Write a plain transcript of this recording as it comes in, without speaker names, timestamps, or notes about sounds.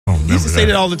He used to say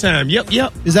that all the time. Yep.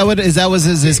 Is that was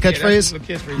his catchphrase? That's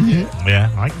his catchphrase. Yeah.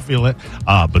 Yeah, I can feel it.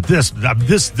 But this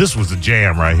was a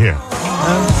jam right here.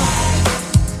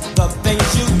 The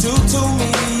things you do to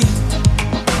me,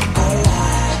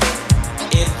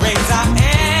 it brings out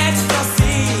ecstasy.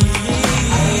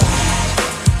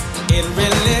 It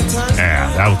really turns.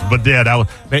 Yeah,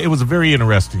 it was a very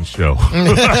interesting show. No,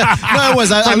 it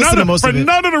was. I listened to most of it. For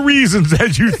none of the reasons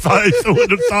that you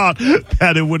would have thought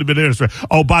that it would have been interesting.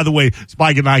 Oh, by the way,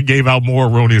 Spike and I gave out more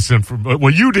erroneous information.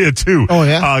 Well, you did too. Oh,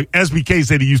 yeah? SBK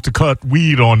said he used to cut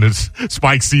weed on this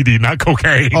Spike CD, not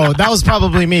cocaine. Oh, that was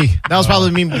probably me. I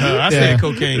said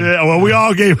cocaine. Yeah, well, we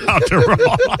all gave out the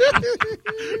wrong.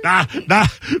 Now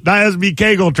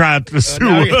SBK gonna try to sue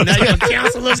Now us. you're going to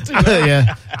cancel us too.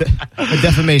 Yeah,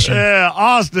 defamation. Yeah,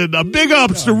 Austin, big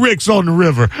ups to Rick's on the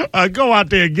river. Go out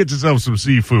there and get yourself some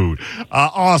seafood.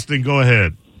 Austin, go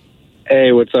ahead.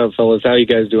 Hey, what's up, fellas? How you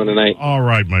guys doing tonight? All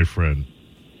right, my friend.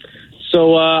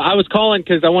 So I was calling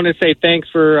because I wanted to say thanks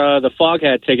for the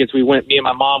Foghat tickets. Me and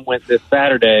my mom went this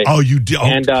Saturday. Oh, you did?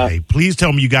 Okay. And, please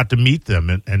tell me you got to meet them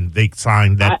and they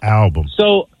signed that album.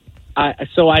 So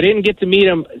I didn't get to meet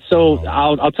them. So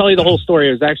I'll tell you the whole story.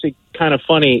 It was actually kind of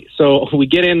funny. So we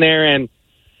get in there and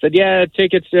said, yeah,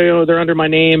 tickets, they're under my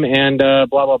name and blah,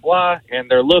 blah, blah. And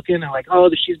they're looking and like, oh,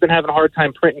 she's been having a hard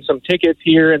time printing some tickets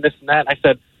here and this and that. And I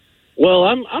said, well,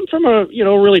 I'm from a,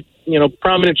 really,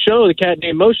 prominent show, the Cat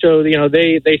Named Mo show.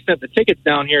 They sent the tickets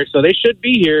down here, so they should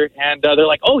be here. And they're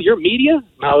like, oh, you're media?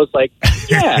 And I was like,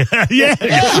 yeah.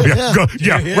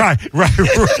 Right.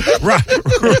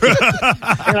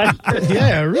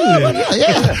 Yeah, really.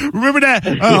 Yeah. Remember that?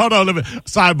 Hold on,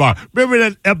 sidebar.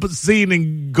 Remember that scene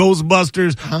in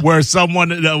Ghostbusters where someone,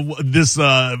 this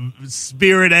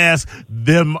spirit asks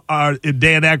them,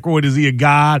 Dan Aykroyd, is he a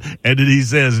god? And then he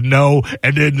says no,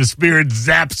 and then the spirit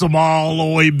zaps them all the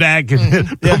way back,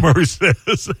 and Bill Murray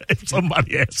says, if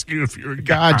somebody asks you if you're a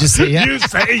god, just say yes. You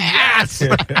say yes.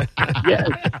 Yes.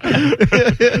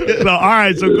 So, all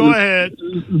right, so go ahead.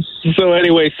 So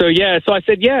anyway, so I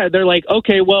said, yeah. They're like,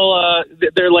 okay, well,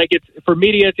 they're like, it's for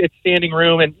media, it's standing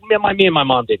room, and me and my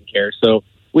mom didn't care, so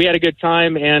we had a good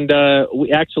time, and I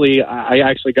actually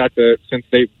got to, since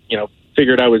they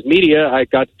figured I was media, I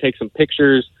got to take some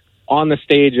pictures on the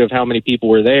stage of how many people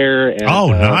were there. And,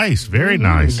 nice, very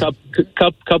nice.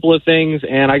 Couple of things,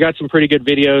 and I got some pretty good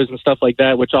videos and stuff like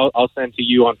that, which I'll send to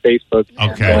you on Facebook.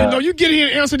 Okay. No, you get here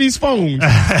and answer these phones.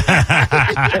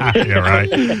 Yeah, right.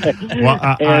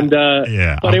 Well,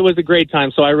 but it was a great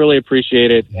time, so I really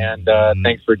appreciate it, and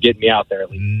thanks for getting me out there.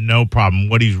 At least. No problem.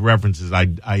 What he references, I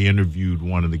interviewed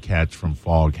one of the cats from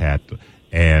Foghat,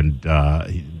 and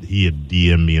he had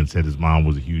DM'd me and said his mom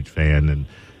was a huge fan,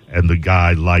 and the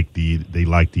guy liked the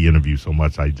interview so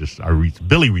much.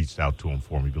 Billy reached out to him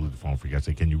for me. Billy the phone freak. I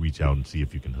said, can you reach out and see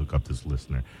if you can hook up this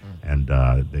listener? And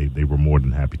they were more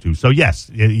than happy to. So yes,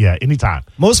 anytime.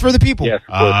 Most for the people. Yes,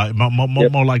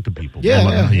 more like the people. Yeah,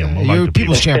 more like you're the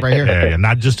people's champ right here. Yeah,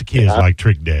 not just the kids like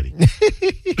Trick Daddy.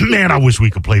 Man, I wish we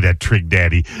could play that Trick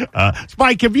Daddy.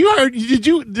 Spike, have you heard?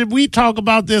 Did we talk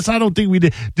about this? I don't think we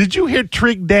did. Did you hear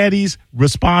Trick Daddy's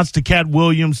response to Cat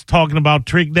Williams talking about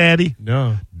Trick Daddy?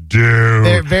 No. Dude.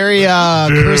 They're very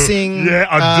cursing.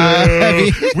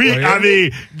 Heavy.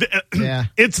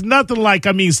 It's nothing like,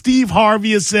 Steve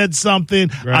Harvey has said something.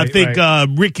 Right, I think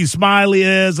Ricky Smiley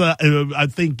has. I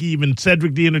think even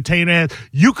Cedric the Entertainer has.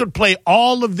 You could play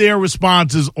all of their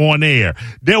responses on air.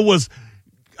 There was...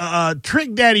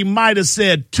 Trick Daddy might have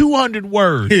said 200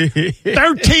 words.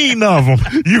 13 of them.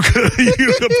 You could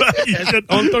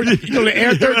only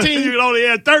air 13. You could only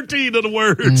air 13 of the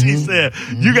words he said.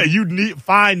 You need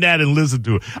find that and listen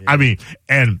to it. Yeah.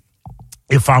 And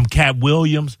if I'm Cat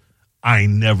Williams, I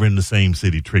ain't never in the same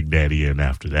city Trick Daddy in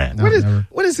after that. No,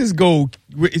 what is his goal?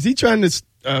 Is he trying to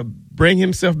bring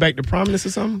himself back to prominence or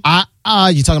something?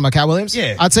 You talking about Cat Williams?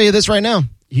 Yeah. I'll tell you this right now.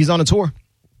 He's on a tour.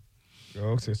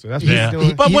 Okay, so that's what he's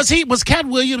doing. But was Cat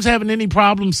Williams having any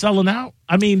problem selling out?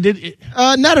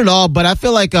 Not at all, but I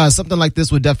feel like something like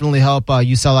this would definitely help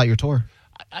you sell out your tour.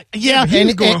 Yeah, he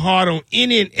was going hard on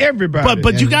any and everybody.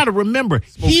 But you got to remember,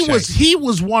 he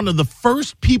was one of the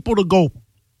first people to go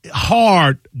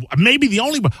hard, maybe the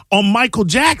only one, on Michael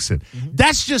Jackson.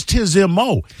 That's just his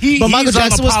MO. But Michael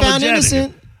Jackson was found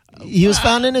innocent. He was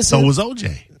found innocent. So was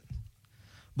OJ.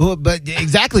 But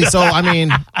exactly. So were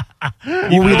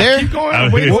we there?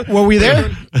 Were we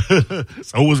there?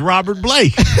 So was Robert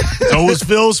Blake. So was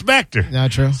Phil Spector.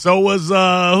 Not true. So was who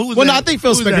was well, that? no, I think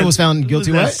Phil Spector was found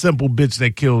guilty. That simple bitch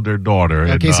that killed her daughter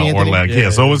in Casey Anthony? Orlando.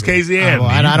 Yeah, so was Casey Anthony.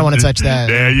 I don't want to touch that.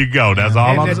 There you go. That's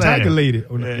all I'm that saying. Tiger lady.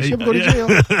 Did she ever go to jail?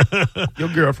 Your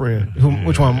girlfriend.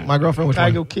 Which one? My girlfriend? Which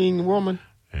Tiger one? King woman.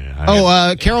 Yeah,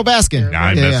 Carol Baskin. Nah,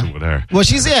 I ain't messing with her. Well,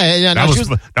 she's That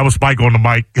no, was Spike on the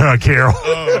mic, Carol.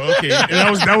 Oh, okay. And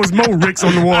that was Mo Ricks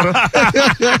on the water.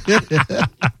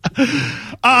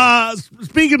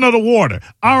 Speaking of the water,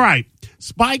 all right.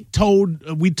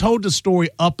 We told the story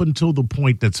up until the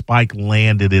point that Spike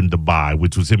landed in Dubai,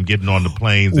 which was him getting on the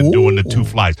planes and doing the 2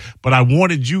 flights. But I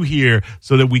wanted you here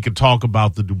so that we could talk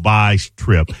about the Dubai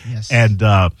trip. Yes. And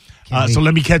so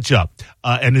let me catch up.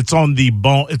 And it's on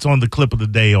the clip of the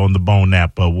day on the Bone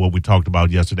app, what we talked about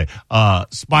yesterday.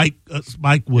 Spike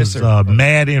was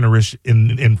mad innerish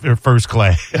in first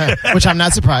class. which I'm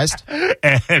not surprised.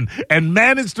 and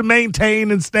managed to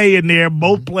maintain and stay in there,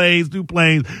 both planes, 2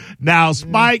 planes. Now,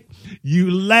 Spike,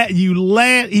 you land.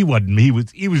 He wasn't. He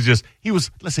was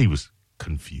let's say he was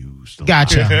confused.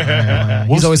 Gotcha.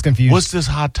 He's always confused. What's this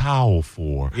hot towel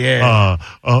for? Yeah.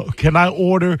 Can I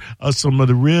order some of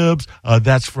the ribs?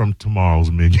 That's from tomorrow's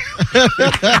menu.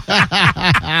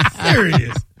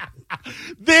 Serious.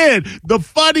 Then the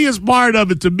funniest part of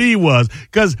it to me was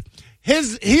because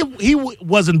he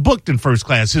wasn't booked in first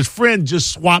class. His friend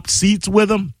just swapped seats with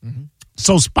him. Mm-hmm.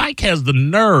 So Spike has the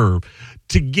nerve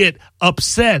to get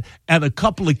upset at a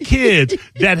couple of kids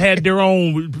that had their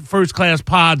own first class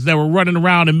pods that were running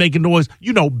around and making noise,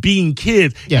 being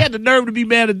kids. Yeah. He had the nerve to be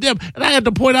mad at them. And I had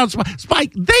to point out,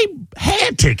 Spike, they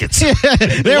had tickets. They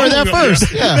were there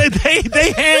first. Yeah.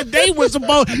 They were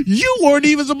you weren't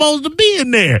even supposed to be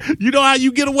in there. You know how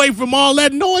you get away from all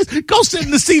that noise? Go sit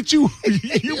in the seat you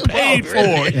paid for.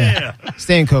 Yeah.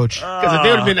 Staying coach. Because if they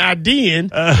would have been IDing,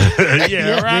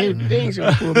 right. Things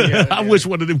would pull me out. I wish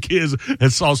one of them kids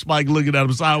had saw Spike looking at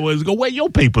him sideways and go, where your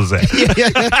papers at?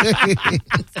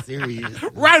 Serious.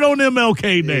 Right on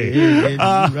MLK Day.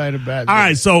 Yeah, right about that. All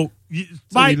right, so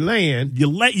Spike, we land.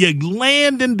 You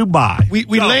land in Dubai.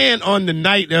 We land on the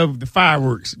night of the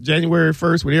fireworks, January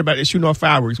 1st, when everybody is shooting off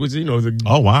fireworks, which is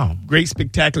wow, great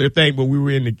spectacular thing. But we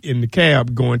were in the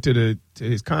cab going to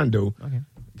his condo. Okay.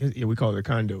 Yeah, we call it a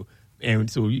condo, and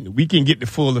so we can get the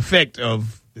full effect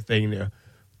of the thing there.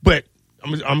 But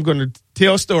I'm going to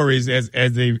tell stories as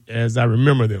I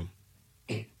remember them.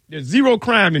 There's zero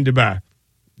crime in Dubai,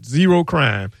 zero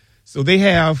crime. So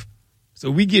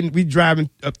we driving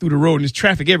up through the road and there's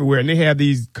traffic everywhere, and they have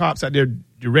these cops out there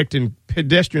directing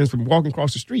pedestrians from walking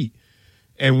across the street.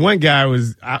 And one guy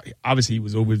was obviously he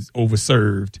was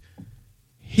overserved.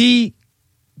 He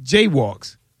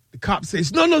jaywalks. The cop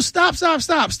says, "No,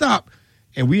 stop!"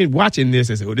 And we watching this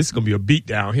and say, "Oh, this is gonna be a beat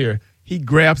down here." He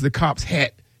grabs the cop's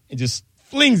hat and just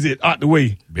flings it out the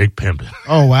way. Big pimpin'.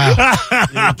 Oh, wow.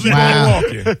 Keep on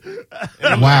walking.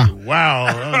 Wow. Like,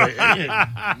 wow.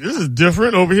 Like, this is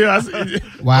different over here.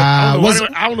 Wow.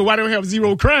 I don't know why they don't have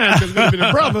zero crime because it would have been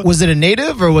a brother. Was it a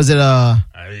native or was it a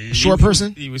short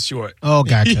person? He was short. Oh,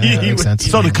 gotcha. That makes sense.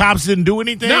 So the cops didn't do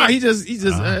anything? No, he just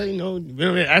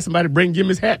asked somebody to give him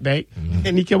his hat back,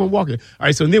 and he kept on walking. All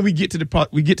right, so then we get to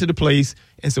the place,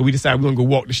 and so we decide we're going to go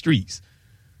walk the streets.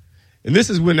 And this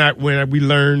is when we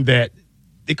learned that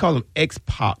they call them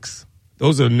expats.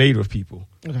 Those are native people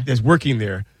that's working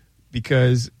there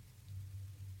because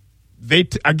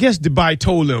I guess Dubai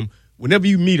told them whenever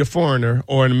you meet a foreigner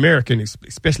or an American,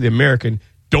 especially American,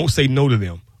 don't say no to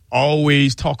them.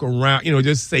 Always talk around,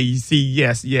 just say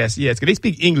yes. Because they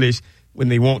speak English when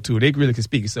they want to. They really can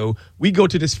speak. So we go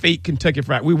to this fake Kentucky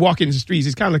Fried. We walk in the streets.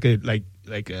 It's kind of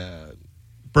like a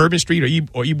Bourbon Street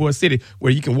or Ybor City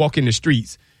where you can walk in the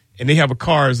streets. And they have a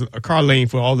car lane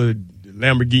for all the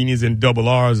Lamborghinis and double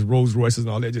R's, Rolls Royces, and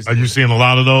all that. Are you seeing a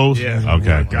lot of those? Yeah.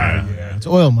 Okay. Yeah. It's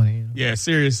oil money. Yeah,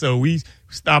 serious. So we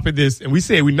stop at this, and we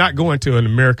say we're not going to an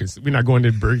American. We're not going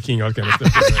to Burger King, all that kind of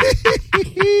stuff.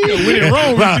 When in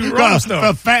Rome, we do Rome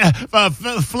stuff.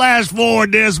 Flash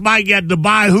forward, there's Mike at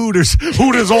Dubai Hooters.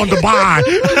 Hooters on Dubai.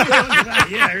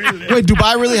 Yeah, really. Wait,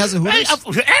 Dubai really has a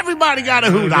Hooters? Everybody got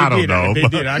a Hooters. I don't know. They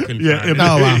did. I couldn't. Yeah,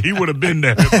 find it. he would have been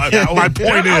there. My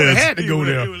point is, had to go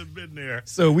there. He would have been there.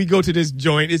 So we go to this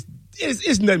joint.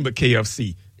 It's nothing but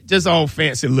KFC. Just all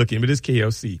fancy looking, but it's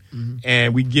KFC. Mm-hmm.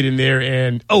 And we get in there,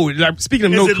 and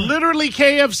speaking of, is it literally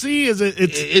KFC? Is it?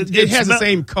 It has the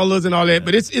same colors and all that,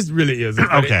 but it really is.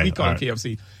 Okay, we call it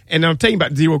KFC. And I'm telling you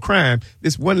about zero crime.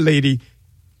 This one lady,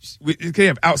 they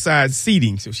have outside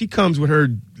seating, so she comes with her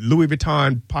Louis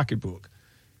Vuitton pocketbook.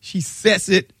 She sets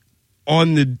it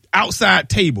on the outside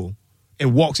table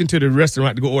and walks into the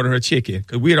restaurant to go order her chicken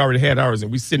because we had already had ours,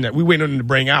 and we waiting on them to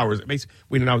bring ours. Basically,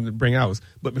 waiting on them to bring ours.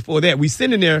 But before that, we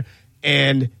sit in there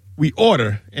and we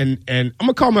order, and I'm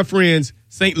gonna call my friends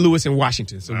St. Louis and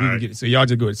Washington, so we can get it. So y'all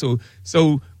just go ahead.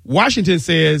 So Washington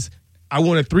says, I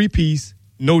want a 3-piece,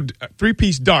 no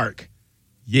 3-piece dark.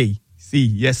 Yay. See,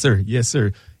 yes sir.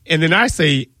 And then I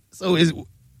say, so is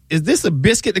is this a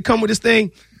biscuit to come with this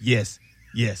thing? Yes.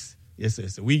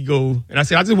 So we go, and I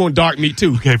said, I just want dark meat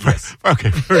too. Okay, first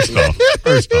off,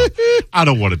 I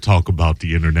don't want to talk about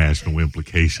the international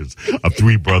implications of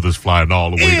three brothers flying all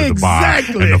the way to Dubai,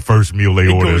 and the first meal they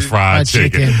order is fried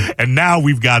chicken. And now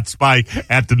we've got Spike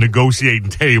at the negotiating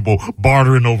table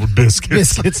bartering over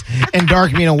biscuits and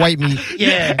dark meat and white meat.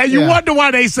 Yeah. And you wonder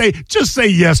why they say, just say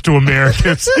yes to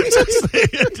Americans. Just say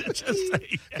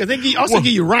it. Because they also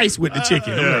give you rice with the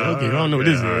chicken. I'm like, okay, I don't know what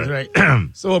this is, right?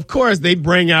 So, of course, they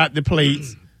bring out the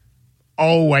plates,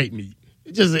 all white meat.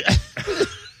 Just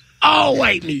all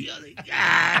white meat.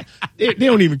 They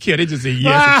don't even care. They just say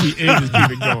yes and just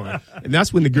keep it going. And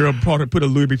that's when the girl put a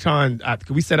Louis Vuitton out,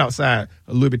 because we sat outside,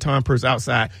 a Louis Vuitton purse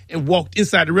outside, and walked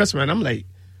inside the restaurant. I'm like,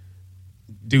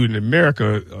 dude, in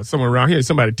America or somewhere around here,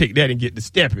 somebody take that and get the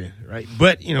step in, right?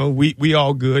 But, we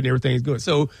all good and everything's good.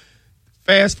 So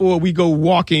fast forward, we go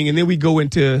walking, and then we go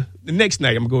into the next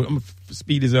night. I'm gonna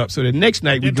speed this up. So the next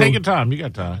night we go. Take your time. You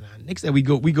got time. Next night we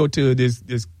go to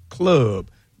this club,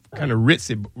 kind of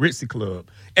ritzy club,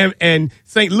 and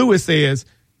St. Louis says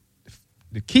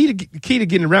the key to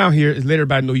getting around here is let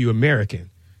everybody know you're American,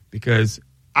 because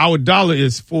our dollar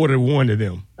is 4-1 to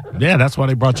them. Yeah, that's why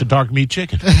they brought you dark meat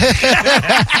chicken. That's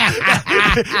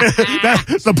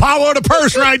the power of the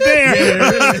purse right there. Yeah,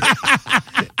 really.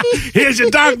 Here's your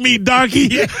dark meat,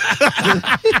 darky.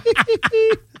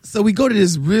 So we go to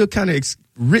this real kind of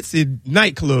ritzy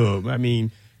nightclub. I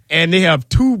mean, and they have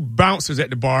two bouncers at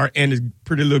the bar and this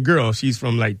pretty little girl. She's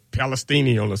from like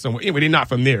Palestinian or somewhere. Anyway, they're not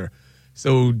from there.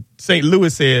 So St.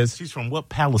 Louis says, she's from what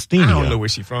Palestine? I don't know where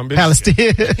she's from.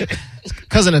 Palestine.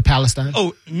 Cousin of Palestine.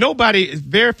 Oh,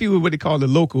 very few of what they call the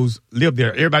locals live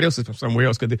there. Everybody else is from somewhere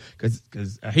else,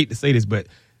 because I hate to say this, but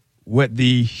what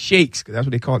the sheiks, because that's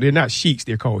what they call, they're not sheiks,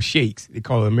 they're called sheiks. They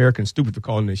call Americans stupid for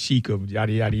calling the sheik of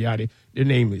yada, yada, yada. Their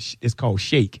name is called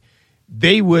sheik.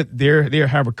 They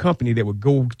have a company that would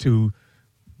go to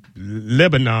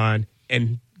Lebanon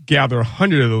and gather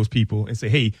 100 of those people and say,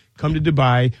 hey, come to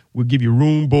Dubai, we'll give you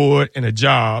room, board, and a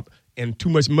job, and too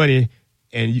much money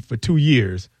for 2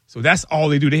 years. So that's all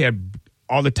they do. They have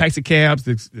all the taxi cabs,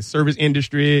 the service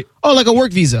industry. Oh, like a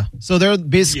work visa. So they're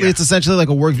basically, it's essentially like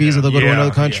a work visa. They'll go to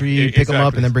another country, pick them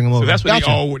up, and then bring them over. So that's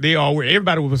what they all were.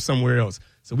 Everybody was somewhere else.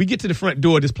 So we get to the front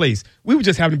door of this place. We were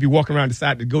just having to be walking around,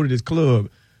 decided to go to this club.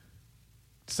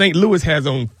 St. Louis has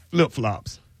on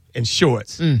flip-flops and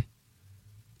shorts.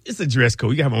 It's a dress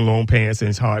code. You got to have on long pants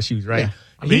and hard shoes, right? Yeah.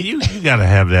 I mean, you got to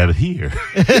have that here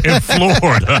in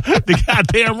Florida. The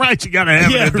goddamn right, you got to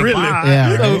have it in Dubai. Really.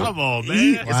 Yeah, so, right. come on,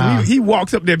 man. So he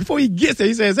walks up there. Before he gets there,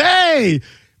 he says, hey,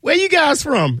 where you guys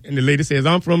from? And the lady says,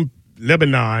 I'm from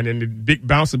Lebanon. And the big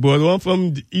bouncer boy, well, I'm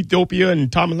from Ethiopia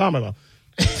and Tamalamala.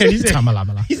 And he says,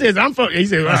 I'm from, he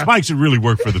says, Spike should really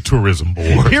work for the tourism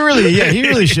board. He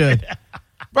really should.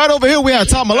 Right over here, we have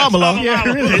Tom Malamala. Yeah,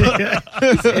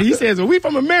 really. He says, well, we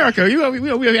from America.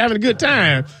 We're having a good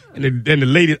time. And then the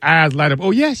lady's eyes light up.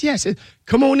 Oh, yes.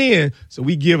 Come on in. So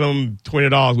we give them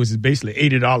 $20, which is basically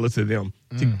 $80 to them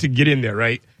to get in there,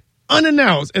 right?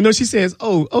 Unannounced. And then she says,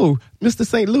 oh, Mr.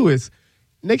 St. Louis,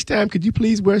 next time, could you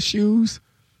please wear shoes?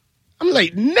 I'm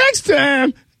like, next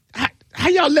time? How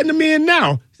y'all letting them in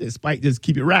now? He said, Spike, just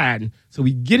keep it riding. So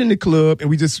we get in the club and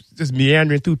we just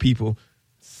meandering through people.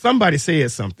 Somebody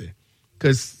said something,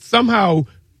 because somehow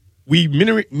we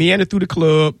meander through the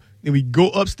club, then we go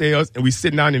upstairs and we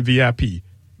sit down in VIP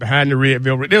behind the red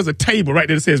velvet. There's a table right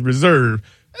there that says reserve.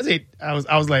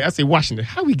 I said, Washington,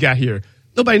 how we got here?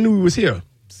 Nobody knew we was here.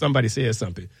 Somebody said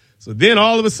something. So then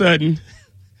all of a sudden,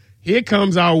 here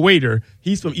comes our waiter.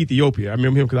 He's from Ethiopia. I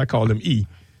remember him because I called him E.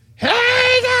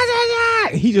 Hey,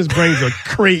 he just brings a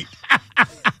crate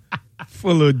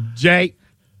full of Jack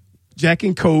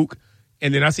and Coke.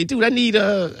 And then I say, dude, I need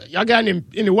y'all got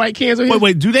any white cans over here?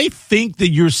 Wait, do they think that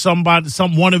you're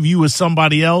one of you is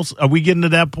somebody else? Are we getting to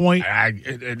that point? I'm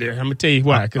gonna tell you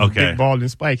why, because Big Ball and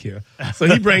Spike here. So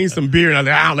he brings some beer, and I'm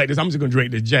like, I don't like this. I'm just gonna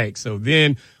drink the Jack. So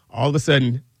then all of a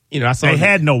sudden, I saw they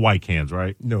had no white cans,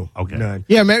 right? No, okay, none.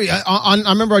 Yeah, Mary, I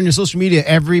remember on your social media,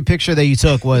 every picture that you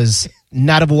took was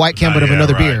not of a white can, but of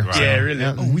another beer. Right. Yeah, really.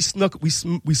 Yeah. Oh,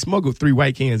 we smuggled 3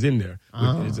 white cans in there.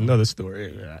 It's another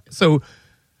story. So.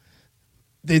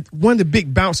 One of the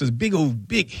big bouncers, big,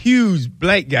 huge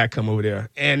black guy come over there,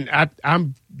 and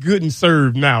I'm good and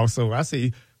served now. So I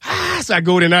say, so I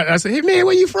go there and I say, hey, man,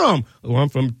 where you from? Oh, I'm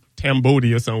from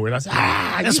Cambodia or somewhere. And I say,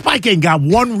 and Spike ain't got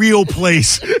one real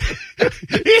place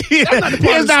He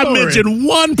has not mentioned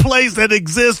one place that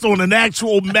exists on an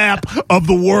actual map of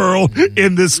the world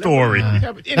in this story.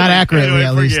 Not accurately,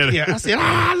 at least. Yeah, I said,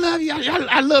 I love you.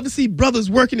 I love to see brothers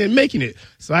working and making it.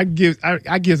 So I gives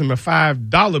him a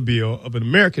 $5 bill of an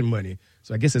American money.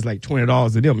 So I guess it's like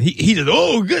 $20 to them. He just,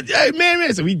 oh, good, hey,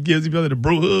 man. So he gives the brother the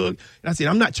bro hug. And I said,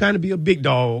 I'm not trying to be a big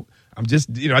dog. I'm just,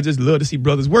 I just love to see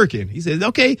brothers working. He says,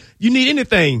 okay, you need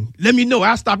anything, let me know.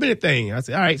 I'll stop anything. I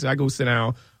said, all right. So I go sit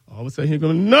down. All of a sudden, here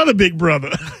goes another big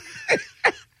brother.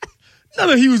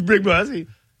 Another huge big brother. I say,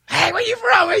 hey, where you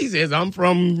from? He says, I'm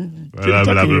from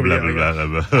Kentucky.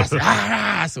 I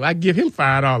said, so I give him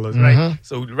 $5, right?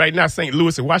 So right now, St.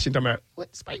 Louis and Washington, I'm like,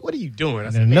 what, Spike, what are you doing? I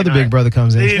said, another big brother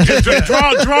comes in.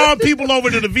 Draw people over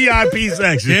to the VIP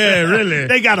section. Yeah, really.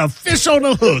 They got a fish on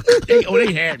the hook.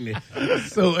 They had me.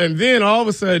 So, and then all of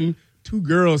a sudden, 2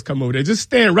 girls come over there, just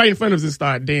stand right in front of us and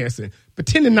start dancing,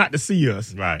 pretending not to see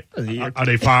us. Right. Are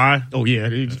they fine? Oh, yeah.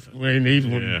 They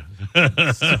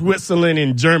Switzerland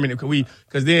and Germany.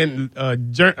 Because then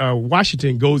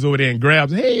Washington goes over there and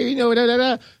grabs, hey,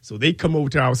 So they come over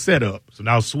to our setup. So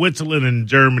now Switzerland and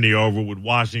Germany are over with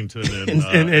Washington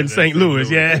and St.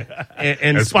 Louis, yeah.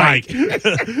 And Spike.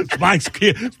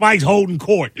 Spike's holding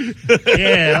court.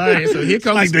 Yeah, all right. So here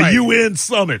comes like Spike. The UN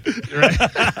summit. Right.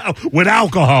 With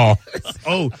alcohol.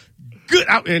 Oh, good.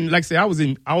 And like I said, I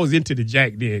was into the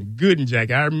Jack then. Good and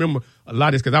Jack. I remember a lot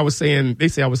of this because they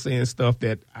say I was saying stuff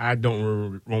that I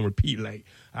won't repeat. Like,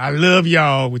 I love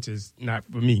y'all, which is not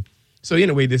for me. So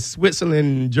anyway, the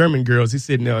Switzerland German girls, he's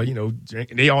sitting there,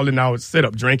 drinking. They all in our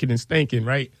setup, drinking and stinking,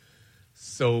 right?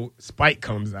 So Spike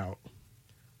comes out.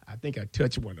 I think I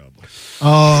touched one of them.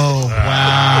 Oh,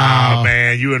 wow. Oh,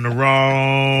 man, you in the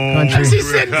wrong country. She's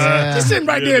sitting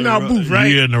right there in our booth,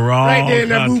 right? You're in the wrong right there in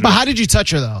that booth. But how did you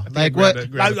touch her, though? Like, what?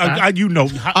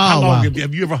 How long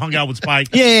have you ever hung out with Spike?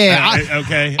 Yeah.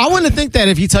 Okay. I wouldn't think that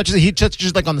if he touches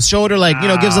just like on the shoulder, like,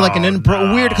 gives her like an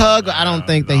weird hug. I don't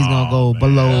think that he's going to go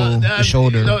below the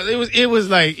shoulder. It was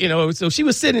like, so she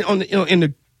was sitting on the, in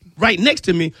the right next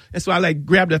to me. And so I like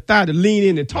grabbed her thigh to lean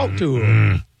in and talk to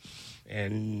her.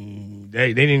 And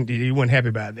they weren't happy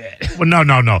about that. Well,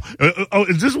 no.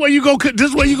 Is this where you go?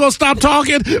 This where you go? Stop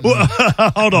talking.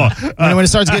 Hold on. When it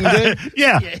starts getting good.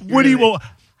 Yeah. What do you?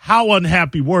 How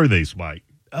unhappy were they, Spike?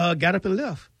 Got up and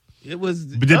left. It was.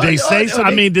 But did they say?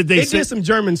 Did they say did some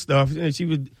German stuff? And she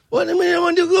would. Well, I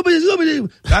want to do a little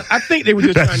bit. I think they were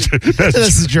just trying to.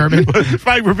 This is German.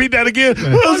 Spike, repeat that again.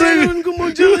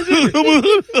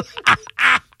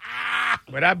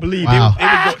 But I believe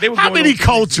they were How going many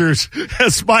cultures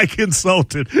has Spike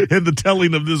insulted in the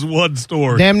telling of this one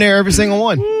story? Damn near every single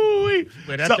one.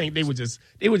 But I think they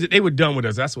were done with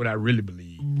us. That's what I really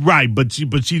believe. Right, but she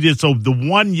did. So the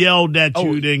one yelled at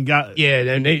you, then got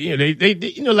and they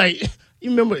like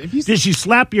you remember if you did she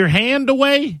slap your hand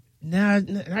away? Nah,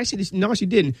 actually, no, she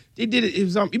didn't. They did it. It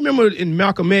was you remember in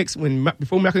Malcolm X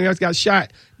before Malcolm X got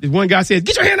shot, this one guy said,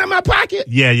 "Get your hand out of my pocket."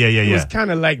 Yeah. It was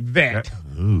kind of like that.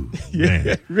 Ooh,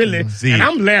 man. Really? See, and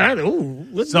I'm glad.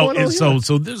 What's going on here?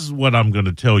 So this is what I'm going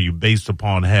to tell you based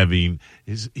upon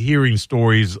hearing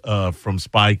stories from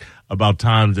Spike about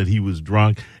times that he was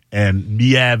drunk and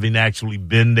me having actually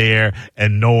been there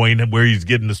and knowing where he's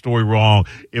getting the story wrong.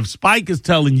 If Spike is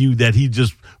telling you that he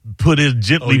just put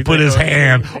his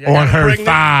hand on her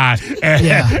thigh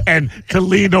and to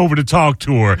lean over to talk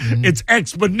to her, it's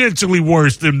exponentially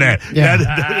worse than that. Yeah.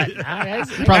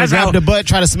 Probably grab the butt,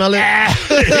 try to smell it.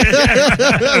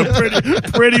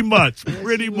 pretty much.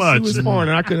 She was foreign,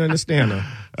 and I couldn't understand her.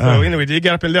 So anyway, they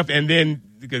got up and left, and then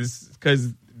because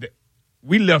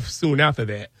we left soon after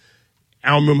that. I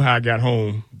don't remember how I got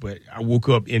home, but I woke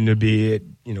up in the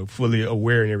bed, fully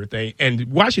aware and everything.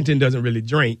 And Washington doesn't really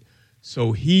drink,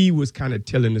 so he was kind of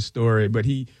telling the story. But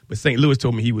St. Louis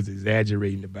told me he was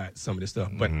exaggerating about some of the stuff.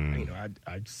 But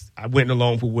I went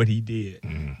along for what he did.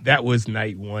 That was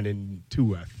night 1 and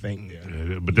 2, I think.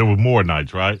 But there were more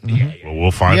nights, right? Yeah. Well, we'll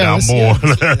find out more.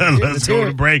 Let's go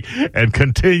to break and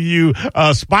continue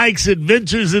Spike's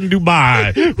adventures in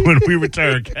Dubai when we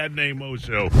return. Cat Named Mo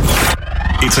Show.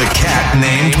 It's a cat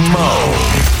named Mo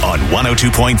on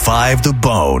 102.5 The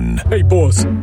Bone. Hey, boss.